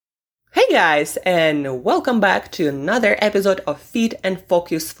guys, and welcome back to another episode of Fit and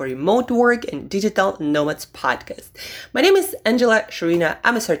Focus for Remote Work and Digital Nomads podcast. My name is Angela Sharina.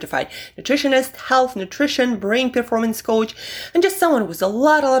 I'm a certified nutritionist, health, nutrition, brain performance coach, and just someone with a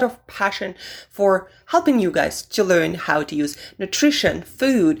lot of passion for helping you guys to learn how to use nutrition,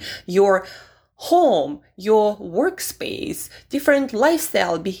 food, your home, your workspace, different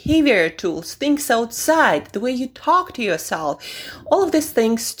lifestyle, behavior tools, things outside, the way you talk to yourself, all of these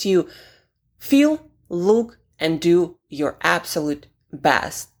things to feel, look, and do your absolute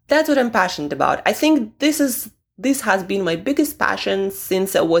best. That's what I'm passionate about. I think this has been my biggest passion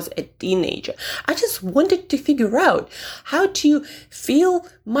since I was a teenager. I just wanted to figure out how to feel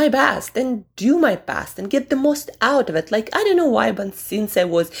my best and do my best and get the most out of it. I don't know why, but since I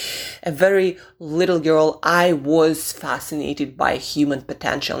was a very little girl, I was fascinated by human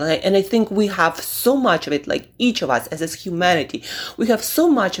potential. And I think we have so much of it, each of us as humanity, we have so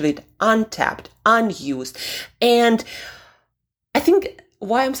much of it untapped, unused. And I think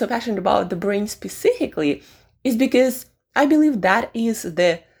why I'm so passionate about the brain specifically is because I believe that is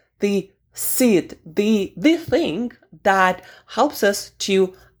the seed, the thing that helps us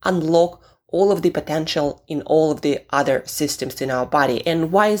to unlock all of the potential in all of the other systems in our body.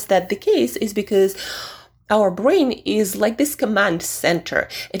 And why is that the case? Is because our brain is like this command center.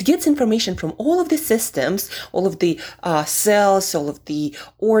 It gets information from all of the systems, all of the cells, all of the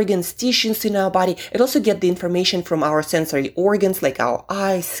organs, tissues in our body. It also gets the information from our sensory organs like our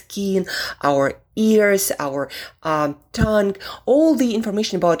eyes, skin, our ears, our tongue, all the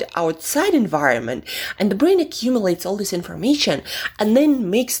information about outside environment. And the brain accumulates all this information and then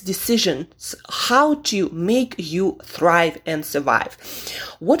makes decisions how to make you thrive and survive.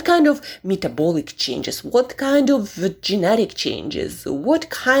 What kind of metabolic changes, what kind of genetic changes, what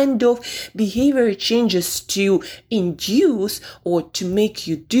kind of behavior changes to induce or to make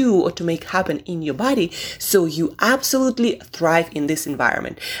you do or to make happen in your body so you absolutely thrive in this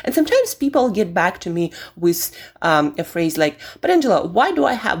environment. And sometimes people get back to me with a phrase like, but Angela, why do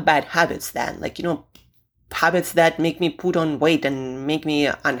I have bad habits then? Habits that make me put on weight and make me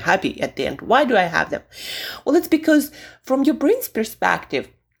unhappy at the end. Why do I have them? Well, it's because from your brain's perspective,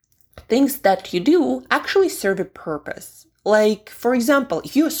 things that you do actually serve a purpose. For example,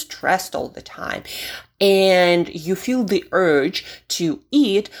 if you're stressed all the time and you feel the urge to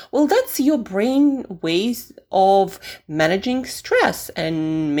eat, well, that's your brain ways of managing stress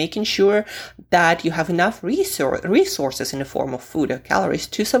and making sure that you have enough resources in the form of food or calories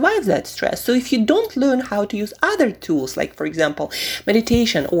to survive that stress. So if you don't learn how to use other tools, like for example,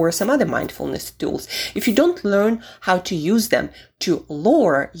 meditation or some other mindfulness tools, if you don't learn how to use them to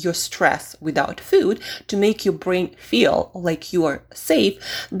lower your stress without food, to make your brain feel like you are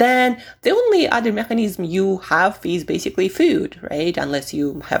safe, then the only other mechanism you have is basically food, right? Unless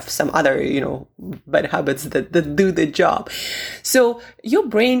you have some other, bad habits that do the job. So your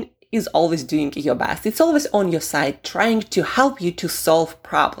brain is always doing your best. It's always on your side, trying to help you to solve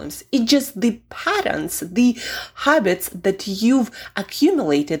problems. It's just the patterns, the habits that you've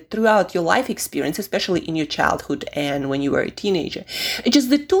accumulated throughout your life experience, especially in your childhood and when you were a teenager. It's just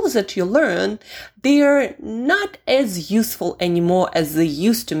the tools that you learn, they're not as useful anymore as they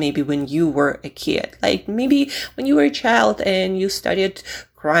used to maybe when you were a kid. Maybe when you were a child and you studied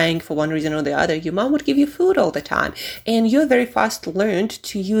crying for one reason or the other, your mom would give you food all the time. And you very fast learned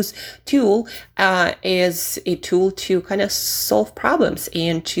to use tool as a tool to kind of solve problems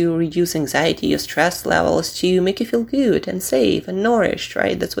and to reduce anxiety, your stress levels, to make you feel good and safe and nourished,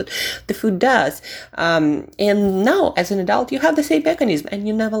 right? That's what the food does. And now as an adult, you have the same mechanism and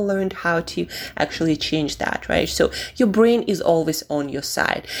you never learned how to actually change that, right? So your brain is always on your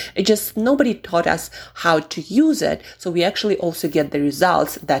side. It just, nobody taught us how to use it. So we actually also get the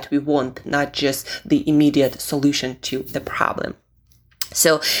results that we want, not just the immediate solution to the problem.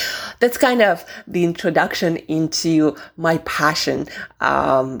 So that's kind of the introduction into my passion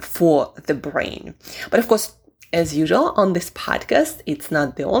for the brain. But of course, as usual on this podcast, it's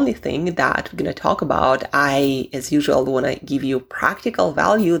not the only thing that we're going to talk about. I, as usual, want to give you practical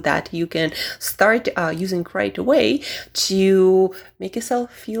value that you can start using right away to make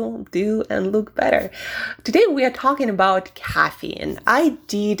yourself feel, do, and look better. Today, we are talking about caffeine. I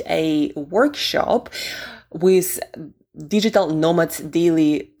did a workshop with Digital Nomads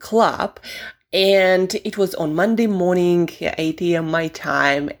Daily Club, and it was on Monday morning, 8 a.m. my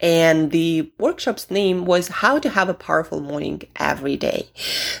time. And the workshop's name was How to Have a Powerful Morning Every Day.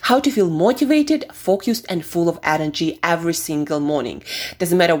 How to feel motivated, focused, and full of energy every single morning.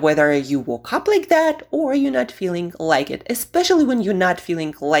 Doesn't matter whether you woke up like that or you're not feeling like it. Especially when you're not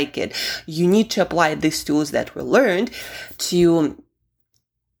feeling like it, you need to apply these tools that we learned to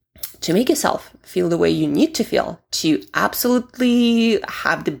to make yourself feel the way you need to feel, to absolutely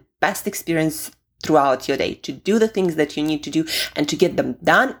have the best experience throughout your day, to do the things that you need to do and to get them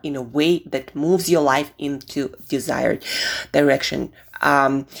done in a way that moves your life into desired direction.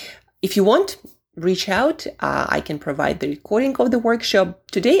 If you want, reach out. I can provide the recording of the workshop.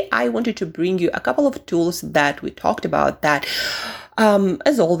 Today, I wanted to bring you a couple of tools that we talked about that,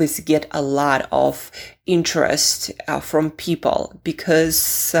 as always, get a lot of interest from people because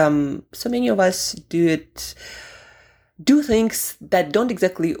so many of us do things that don't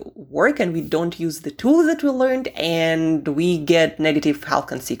exactly work, and we don't use the tools that we learned, and we get negative health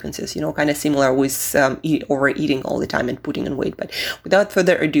consequences, kind of similar with overeating all the time and putting on weight. But without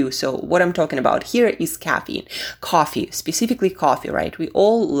further ado, so what I'm talking about here is caffeine. Coffee, specifically coffee, right? We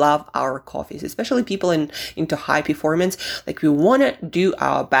all love our coffees, especially people into high performance. Like, we want to do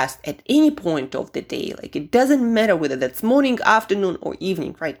our best at any point of the day. Like, it doesn't matter whether that's morning, afternoon, or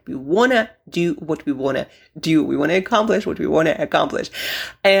evening, right? We want to do what we want to do. We want to accomplish what we want to accomplish.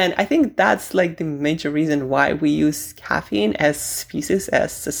 And I think that's like the major reason why we use caffeine as species,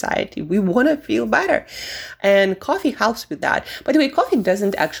 as society. We want to feel better. And coffee helps with that. By the way, coffee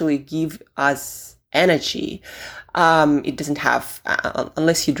doesn't actually give us energy. It doesn't have,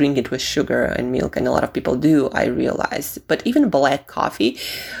 unless you drink it with sugar and milk, and a lot of people do, I realize. But even black coffee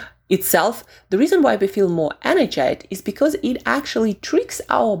itself, the reason why we feel more energized is because it actually tricks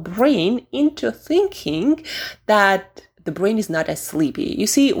our brain into thinking that the brain is not as sleepy. You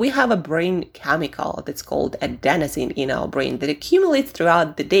see, we have a brain chemical that's called adenosine in our brain that accumulates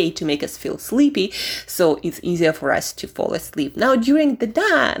throughout the day to make us feel sleepy, so it's easier for us to fall asleep. Now, during the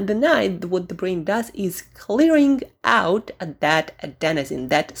night, what the brain does is clearing out that adenosine,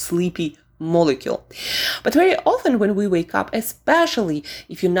 that sleepy molecule. But very often when we wake up, especially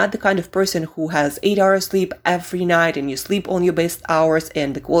if you're not the kind of person who has 8 hours sleep every night and you sleep on your best hours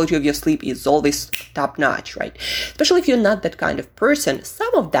and the quality of your sleep is always top notch, right? Especially if you're not that kind of person,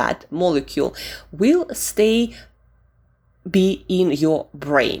 some of that molecule will be in your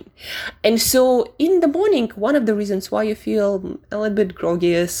brain. And so in the morning, one of the reasons why you feel a little bit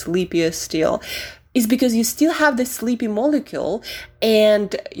groggier, sleepier still, is because you still have the sleepy molecule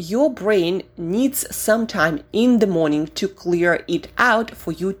and your brain needs some time in the morning to clear it out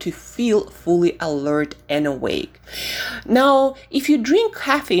for you to feel fully alert and awake. Now, if you drink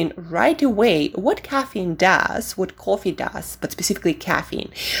caffeine right away, what caffeine does, what coffee does, but specifically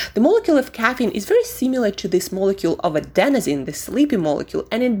caffeine, the molecule of caffeine is very similar to this molecule of adenosine, the sleepy molecule,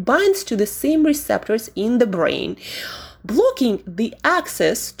 and it binds to the same receptors in the brain, blocking the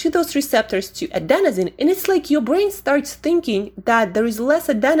access to those receptors to adenosine. And it's like your brain starts thinking that there is less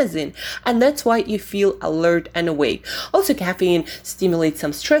adenosine, and that's why you feel alert and awake. Also, caffeine stimulates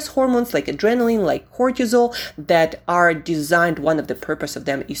some stress hormones like adrenaline, like cortisol, that are designed, one of the purpose of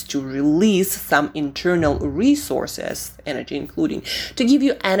them is to release some internal resources, energy including, to give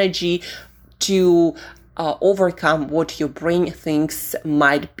you energy to overcome what your brain thinks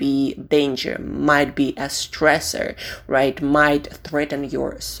might be danger, might be a stressor, right? Might threaten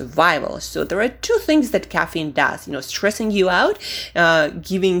your survival. So there are two things that caffeine does, stressing you out,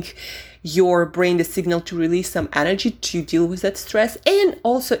 giving your brain the signal to release some energy to deal with that stress, and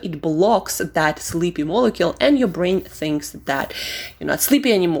also it blocks that sleepy molecule, and your brain thinks that you're not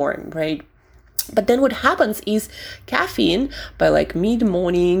sleepy anymore, right? But then what happens is caffeine, by like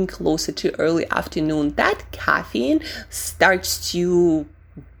mid-morning, closer to early afternoon, that caffeine starts to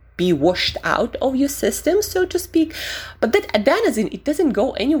be washed out of your system, so to speak. But that adenosine, it doesn't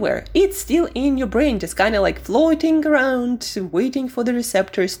go anywhere. It's still in your brain, just kind of like floating around, waiting for the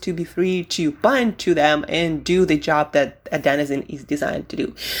receptors to be free to bind to them and do the job that adenosine is designed to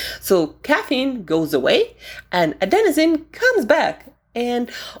do. So caffeine goes away and adenosine comes back.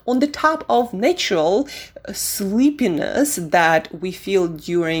 And on the top of natural sleepiness that we feel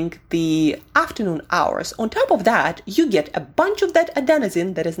during the afternoon hours, on top of that, you get a bunch of that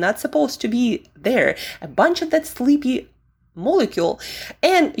adenosine that is not supposed to be there, a bunch of that sleepy molecule,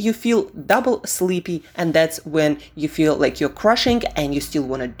 and you feel double sleepy, and that's when you feel like you're crushing and you still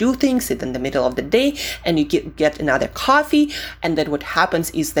want to do things in the middle of the day, and you get another coffee, and then what happens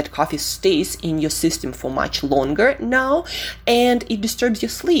is that coffee stays in your system for much longer now, and it disturbs your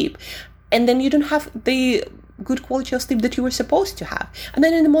sleep, and then you don't have the good quality of sleep that you were supposed to have. And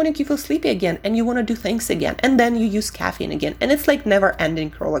then in the morning you feel sleepy again and you want to do things again, and then you use caffeine again, and it's like never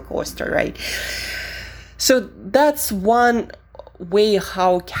ending roller coaster, right? So that's one way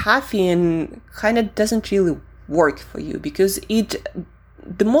how caffeine kind of doesn't really work for you, because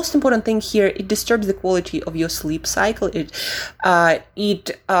the most important thing here, it disturbs the quality of your sleep cycle. It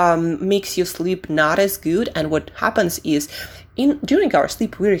makes your sleep not as good. And what happens is, during our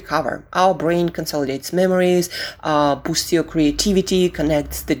sleep, we recover. Our brain consolidates memories, boosts your creativity,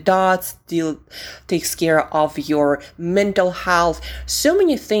 connects the dots, takes care of your mental health. So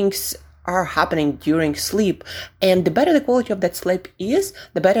many things are happening during sleep. And the better the quality of that sleep is,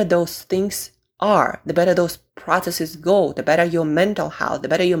 the better those things are, the better those processes go, the better your mental health, the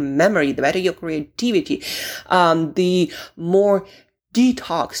better your memory, the better your creativity, the more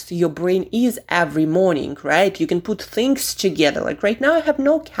detoxed your brain is every morning, right? You can put things together. Like right now, I have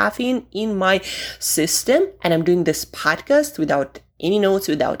no caffeine in my system, and I'm doing this podcast without any notes,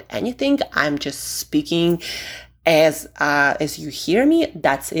 without anything. I'm just speaking as you hear me.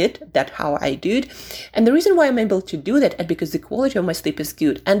 That's it. That's how I do it. And the reason why I'm able to do that is because the quality of my sleep is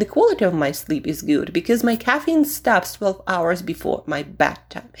good. And the quality of my sleep is good because my caffeine stops 12 hours before my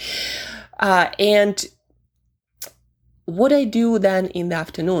bedtime. And what I do then in the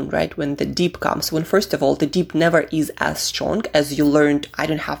afternoon, right, when the deep comes, when first of all, the deep never is as strong as you learned. I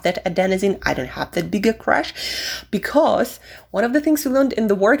don't have that adenosine. I don't have that bigger crash, because one of the things we learned in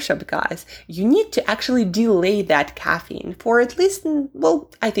the workshop, guys, you need to actually delay that caffeine for at least,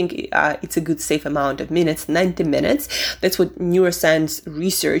 well, I think it's a good safe amount of minutes, 90 minutes. That's what neuroscience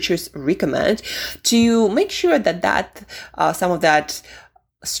researchers recommend, to make sure that some of that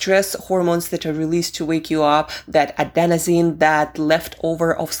stress hormones that are released to wake you up, that adenosine, that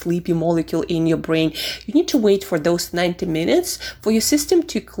leftover of sleepy molecule in your brain, you need to wait for those 90 minutes for your system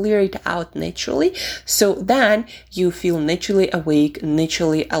to clear it out naturally. So then you feel naturally awake,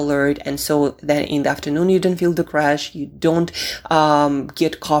 naturally alert. And so then in the afternoon, you don't feel the crash, you don't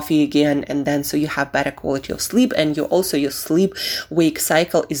get coffee again. And then so you have better quality of sleep, and your sleep wake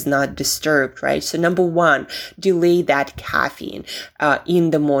cycle is not disturbed, right? So number one, delay that caffeine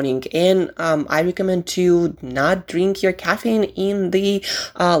in the morning. And I recommend to not drink your caffeine in the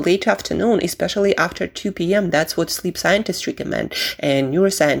late afternoon, especially after 2 p.m. That's what sleep scientists recommend, and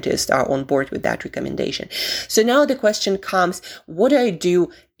neuroscientists are on board with that recommendation. So now the question comes, what do I do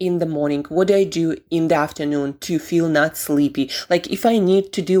in the morning? What do I do in the afternoon to feel not sleepy? Like if I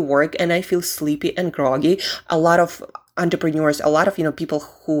need to do work and I feel sleepy and groggy, a lot of entrepreneurs, a lot of people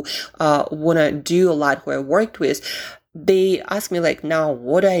who want to do a lot, who I worked with, they ask me like, now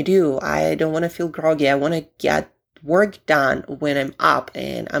what do? I don't want to feel groggy. I want to get work done when I'm up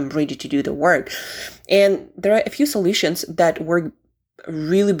and I'm ready to do the work. And there are a few solutions that work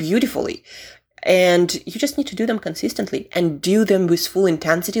really beautifully. And you just need to do them consistently and do them with full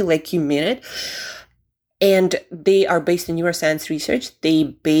intensity, like you mean it. And they are based in neuroscience research. They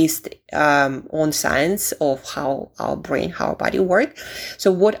based on science of how our brain, how our body work.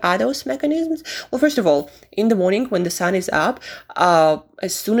 So what are those mechanisms? Well, first of all, in the morning when the sun is up,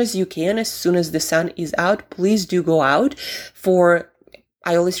 as soon as you can, as soon as the sun is out, please do go out for,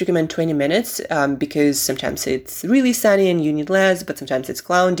 I always recommend 20 minutes because sometimes it's really sunny and you need less, but sometimes it's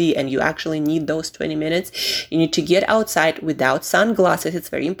cloudy and you actually need those 20 minutes. You need to get outside without sunglasses. It's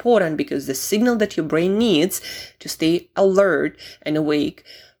very important because the signal that your brain needs to stay alert and awake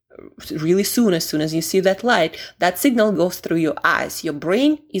really soon as you see that light, that signal goes through your eyes. Your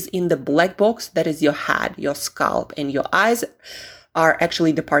brain is in the black box that is your head, your scalp, and your eyes are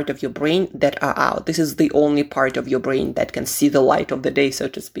actually the part of your brain that are out. This is the only part of your brain that can see the light of the day, so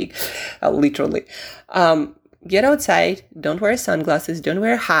to speak, literally. Get outside, don't wear sunglasses, don't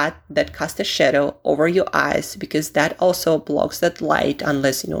wear a hat that casts a shadow over your eyes, because that also blocks that light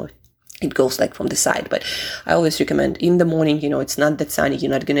unless, it goes like from the side. But I always recommend in the morning, it's not that sunny,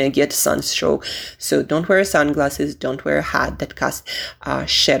 you're not going to get sunstroke. So don't wear sunglasses, don't wear a hat that casts a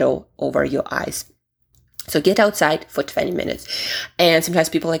shadow over your eyes. So get outside for 20 minutes. And sometimes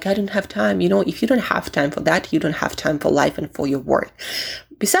people are like, I don't have time. If you don't have time for that, you don't have time for life and for your work.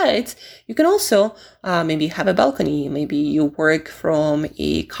 Besides, you can also maybe have a balcony. Maybe you work from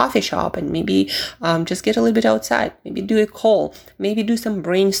a coffee shop and maybe just get a little bit outside. Maybe do a call. Maybe do some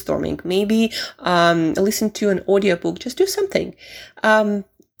brainstorming. Maybe listen to an audiobook. Just do something. And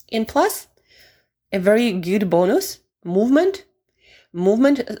plus, a very good bonus, movement.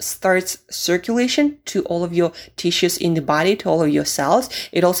 Movement starts circulation to all of your tissues in the body, to all of your cells.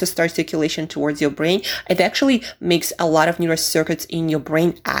 It also starts circulation towards your brain. It actually makes a lot of neural circuits in your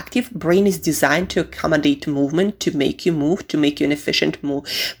brain active. Brain is designed to accommodate movement, to make you move, to make you an efficient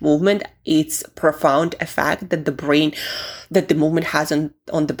movement. It's profound effect that the movement has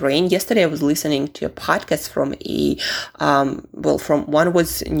on the brain. Yesterday, I was listening to a podcast from from one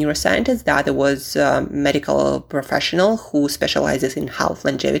was neuroscientist, the other was a medical professional who specializes in health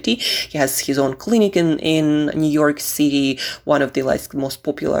longevity. He has his own clinic in New York City, one of the most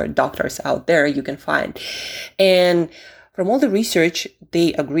popular doctors out there you can find. And from all the research,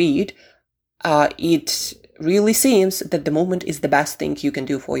 they agreed really seems that the movement is the best thing you can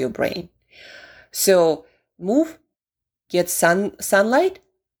do for your brain. So move, get sunlight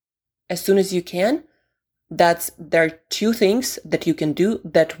as soon as you can. There are two things that you can do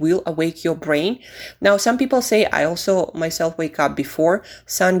that will awake your brain. Now, some people say, I also myself wake up before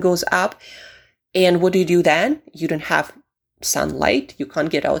sun goes up. And what do you do then? You don't have sunlight. You can't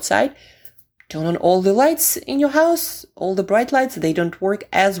get outside. Turn on all the lights in your house, all the bright lights. They don't work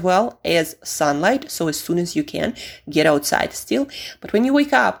as well as sunlight. So as soon as you can, get outside still. But when you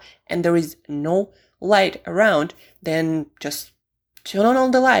wake up and there is no light around, then just turn on all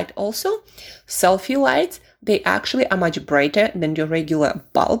the light. Also, selfie lights, they actually are much brighter than your regular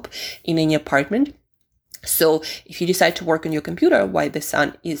bulb in any apartment. So if you decide to work on your computer while the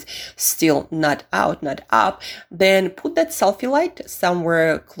sun is still not out, not up, then put that selfie light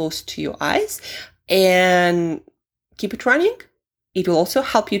somewhere close to your eyes and keep it running. It will also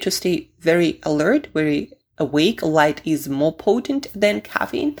help you to stay very alert, very awake. Light is more potent than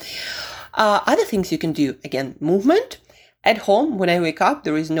caffeine. Other things you can do, again, movement. At home, when I wake up,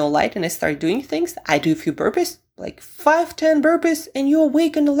 there is no light and I start doing things. I do a few burpees, like 5-10 burpees, and you're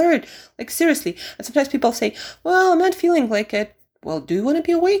awake and alert. Like, seriously. And sometimes people say, well, I'm not feeling like it. Well, do you want to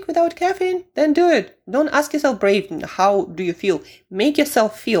be awake without caffeine? Then do it. Don't ask yourself, brave, how do you feel? Make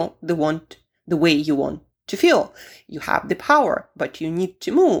yourself feel the way you want to feel. You have the power, but you need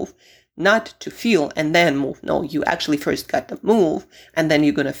to move. Not to feel and then move. No, you actually first got to move and then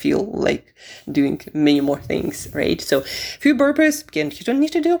you're going to feel like doing many more things, right? So a few burpees, again, you don't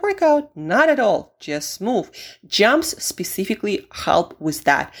need to do a workout. Not at all. Just move. Jumps specifically help with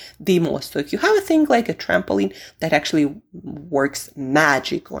that the most. So if you have a thing like a trampoline, that actually works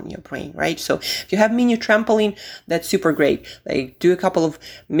magic on your brain, right? So if you have mini trampoline, that's super great. Like do a couple of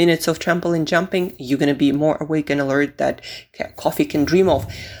minutes of trampoline jumping, you're going to be more awake and alert that coffee can dream of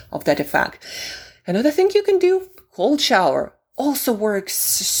that effect. Another thing you can do, cold shower, also works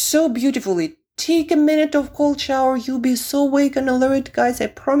so beautifully. Take a minute of cold shower. You'll be so awake and alert, guys. I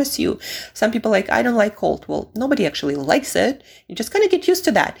promise you. Some people like, I don't like cold. Well, nobody actually likes it. You just kind of get used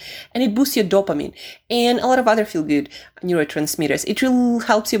to that. And it boosts your dopamine and a lot of other feel-good neurotransmitters. It will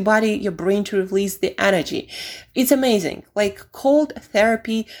help your body, your brain to release the energy. It's amazing. Like cold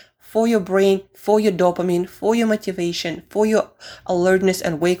therapy for your brain, for your dopamine, for your motivation, for your alertness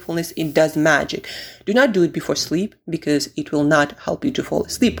and wakefulness, it does magic. Do not do it before sleep because it will not help you to fall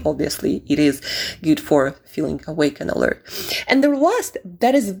asleep. Obviously, it is good for feeling awake and alert. And the last,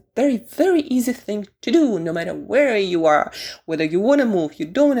 that is very, very easy thing to do, no matter where you are, whether you want to move, you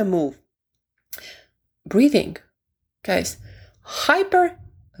don't want to move. Breathing. Guys,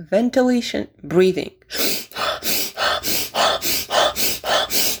 hyperventilation breathing.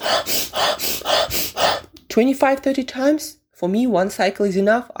 25-30 times. For me, one cycle is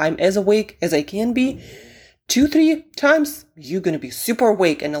enough. I'm as awake as I can be. 2-3 times, you're going to be super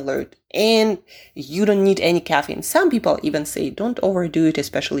awake and alert. And you don't need any caffeine. Some people even say don't overdo it,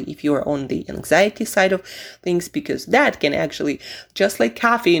 especially if you are on the anxiety side of things, because that can actually, just like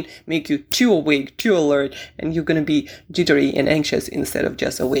caffeine, make you too awake, too alert, and you're going to be jittery and anxious instead of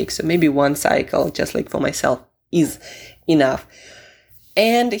just awake. So maybe one cycle, just like for myself, is enough.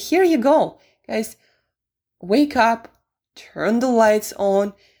 And here you go, guys. Wake up, turn the lights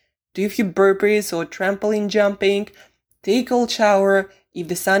on, do a few burpees or trampoline jumping, take a cold shower. If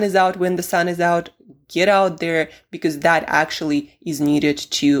the sun is out, when the sun is out, get out there because that actually is needed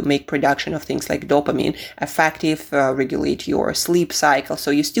to make production of things like dopamine effective, regulate your sleep cycle.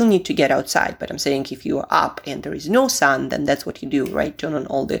 So you still need to get outside. But I'm saying if you are up and there is no sun, then that's what you do, right? Turn on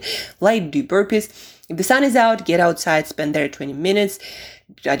all the light, do burpees. If the sun is out, get outside, spend there 20 minutes.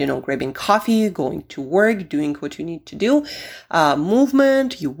 I don't know, grabbing coffee, going to work, doing what you need to do.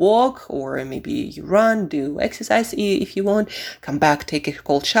 Movement, you walk, or maybe you run, do exercise if you want. Come back, take a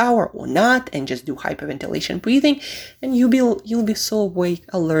cold shower or not, and just do hyperventilation breathing. And you'll be so awake,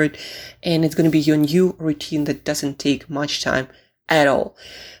 alert, and it's going to be your new routine that doesn't take much time at all.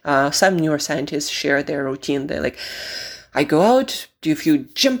 Some neuroscientists share their routine. They're like, I go out, do a few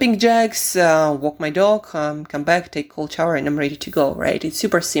jumping jacks, walk my dog, come back, take a cold shower, and I'm ready to go, right? It's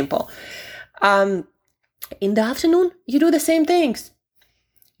super simple. In the afternoon, you do the same things.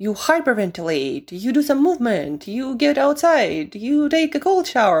 You hyperventilate, you do some movement, you get outside, you take a cold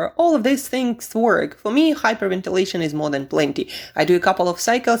shower. All of these things work. For me, hyperventilation is more than plenty. I do a couple of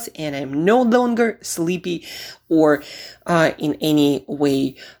cycles and I'm no longer sleepy or in any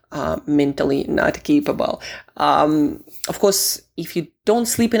way mentally not capable. Of course, if you don't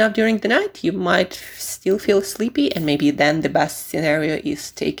sleep enough during the night, you might still feel sleepy, and maybe then the best scenario is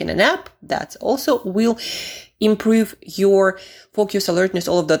taking a nap. That also will improve your focus, alertness,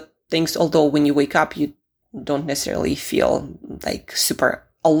 all of the things. Although when you wake up, you don't necessarily feel like super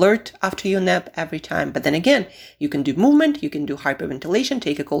alert after your nap every time. But then again, you can do movement, you can do hyperventilation,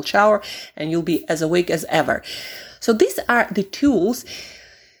 take a cold shower, and you'll be as awake as ever. So these are the tools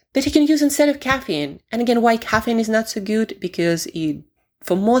that you can use instead of caffeine. And again, why caffeine is not so good? Because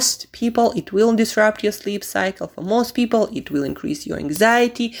for most people, it will disrupt your sleep cycle. For most people, it will increase your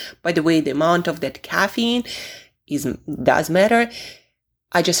anxiety. By the way, the amount of that caffeine does matter.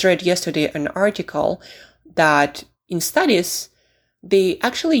 I just read yesterday an article that in studies, they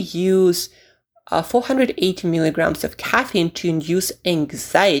actually use 480 milligrams of caffeine to induce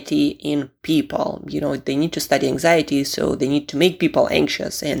anxiety in people. They need to study anxiety, so they need to make people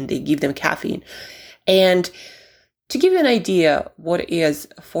anxious, and they give them caffeine. And to give you an idea what is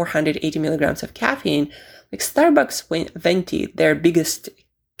 480 milligrams of caffeine, like Starbucks Venti, their biggest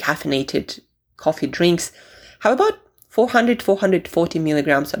caffeinated coffee drinks, have about 440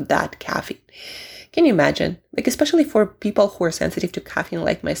 milligrams of that caffeine. Can you imagine? Like, especially for people who are sensitive to caffeine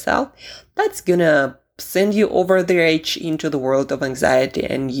like myself, that's gonna send you over the edge into the world of anxiety,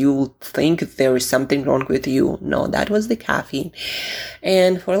 and you'll think there is something wrong with you. No, that was the caffeine.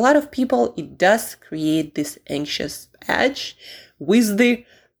 And for a lot of people, it does create this anxious edge with the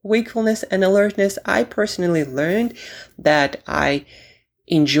wakefulness and alertness. I personally learned that I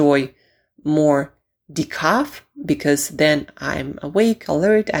enjoy more decaf, because then I'm awake,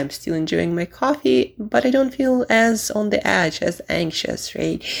 alert, I'm still enjoying my coffee, but I don't feel as on the edge, as anxious,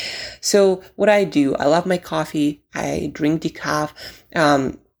 right? So what I do, I love my coffee, I drink decaf.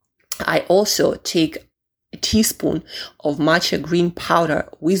 I also take a teaspoon of matcha green powder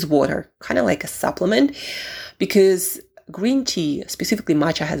with water, kind of like a supplement, because green tea, specifically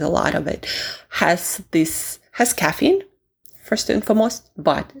matcha, has a lot of it, has caffeine, first and foremost,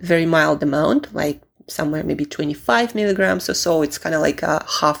 but very mild amount, like somewhere maybe 25 milligrams or so. It's kind of like a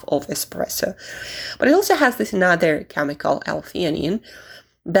half of espresso. But it also has this another chemical, L-theanine,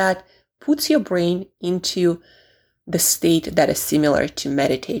 that puts your brain into the state that is similar to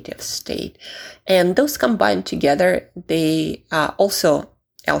meditative state. And those combined together, they also,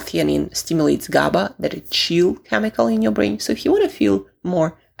 L-theanine stimulates GABA, that is chill chemical in your brain. So if you want to feel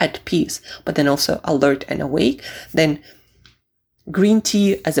more at peace, but then also alert and awake, then green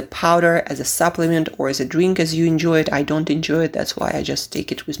tea as a powder, as a supplement, or as a drink as you enjoy it. I don't enjoy it. That's why I just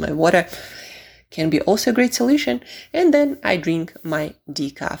take it with my water. Can be also a great solution. And then I drink my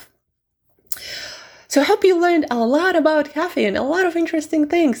decaf. So I hope you learned a lot about caffeine, a lot of interesting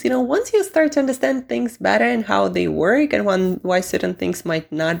things. Once you start to understand things better and how they work, and why certain things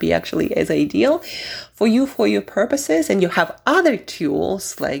might not be actually as ideal for your purposes, and you have other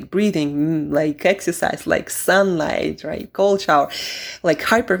tools like breathing, like exercise, like sunlight, right, cold shower, like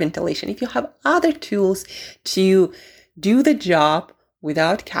hyperventilation. If you have other tools to do the job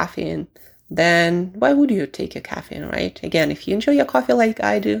without caffeine, then why would you take a caffeine, right? Again, if you enjoy your coffee like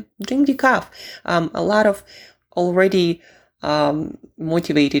I do, drink decaf. A lot of already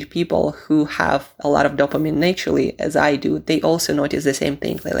motivated people who have a lot of dopamine naturally, as I do, they also notice the same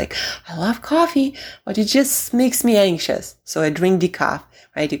thing. They're like, I love coffee, but it just makes me anxious. So I drink decaf,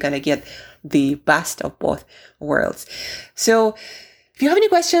 right? You kind of get the best of both worlds. So if you have any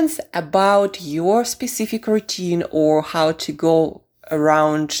questions about your specific routine or how to go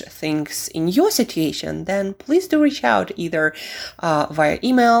around things in your situation, then please do reach out either via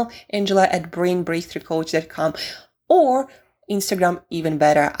email, angela@brainbreakthroughcoach.com, or Instagram, even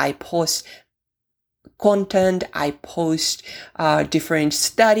better. I post content, I post different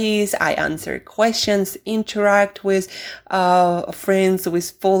studies, I answer questions, interact with friends,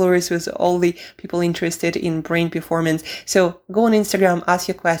 with followers, with all the people interested in brain performance. So go on Instagram, ask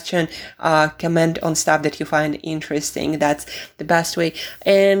your question, comment on stuff that you find interesting. That's the best way.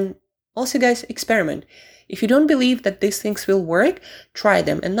 And also, guys, experiment. If you don't believe that these things will work, try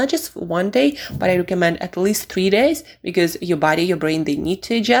them. And not just one day, but I recommend at least 3 days, because your body, your brain, they need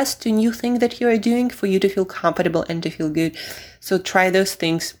to adjust to new things that you are doing for you to feel comfortable and to feel good. So try those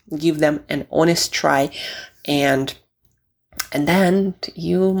things, give them an honest try. And then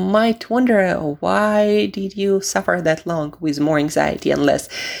you might wonder, why did you suffer that long with more anxiety and less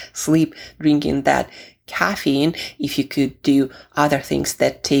sleep, drinking that caffeine, if you could do other things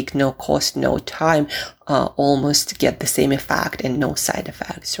that take no cost, no time, almost get the same effect and no side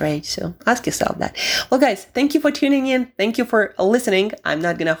effects, right? So ask yourself that. Well, guys, thank you for tuning in. Thank you for listening. I'm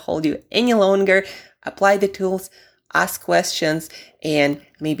not going to hold you any longer. Apply the tools, ask questions, and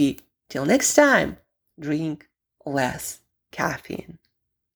maybe till next time, drink less caffeine.